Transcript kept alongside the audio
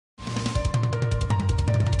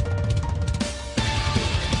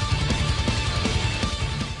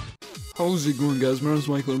How's it going, guys? My name is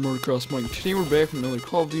Michael and MotoXMike. Today we're back with another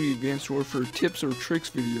Call of Duty Advanced Warfare tips or tricks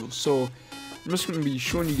video. So I'm just going to be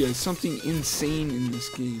showing you guys something insane in this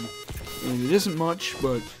game, and it isn't much,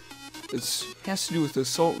 but it has to do with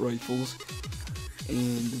assault rifles,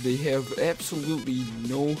 and they have absolutely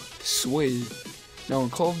no sway. Now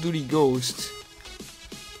in Call of Duty Ghosts,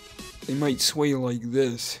 they might sway like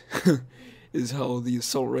this. Is how the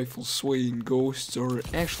assault rifles sway in Ghosts, or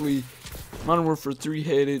actually Modern Warfare 3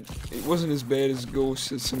 had it. It wasn't as bad as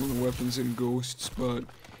Ghosts as some of the weapons in Ghosts, but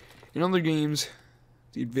in other games,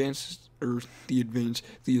 the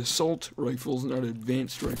assault rifles, not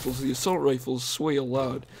advanced rifles, the assault rifles sway a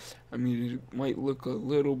lot. I mean, it might look a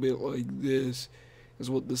little bit like this, is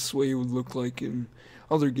what the sway would look like in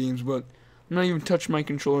other games, but I'm not even touching my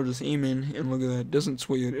controller, just aim in, and look at that, it doesn't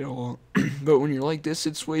sway it at all. But when you're like this,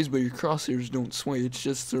 it sways, but your crosshairs don't sway. It's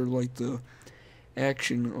just sort of like the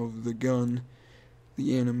action of the gun,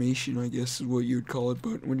 the animation, I guess is what you would call it.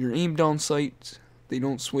 But when you're aimed down sight, they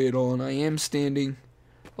don't sway at all. And I am standing,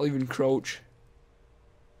 I'll even crouch,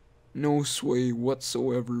 no sway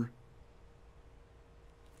whatsoever.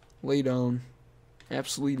 Lay down,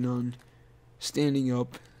 absolutely none. Standing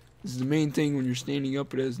up is the main thing. When you're standing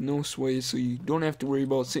up, it has no sway, so you don't have to worry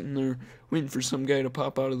about sitting there waiting for some guy to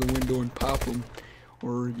pop out of the window and pop him,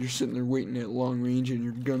 or you're sitting there waiting at long range and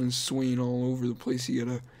your gun is swaying all over the place. You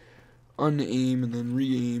gotta unaim and then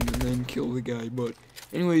re-aim and then kill the guy. But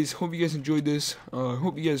anyways, hope you guys enjoyed this.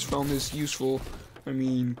 Hope you guys found this useful. I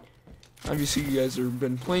mean, obviously you guys have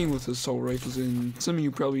been playing with assault rifles, and some of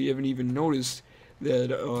you probably haven't even noticed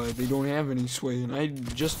that they don't have any sway, and I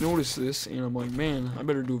just noticed this, and I'm like, man, I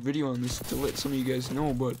better do a video on this to let some of you guys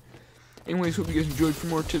know. But anyways, hope you guys enjoyed. For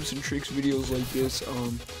more tips and tricks videos like this,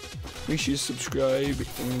 make sure you subscribe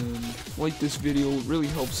and like this video. It really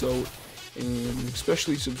helps out, and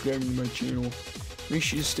especially subscribing to my channel. Make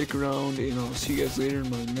sure you stick around, and I'll see you guys later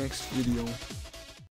in my next video.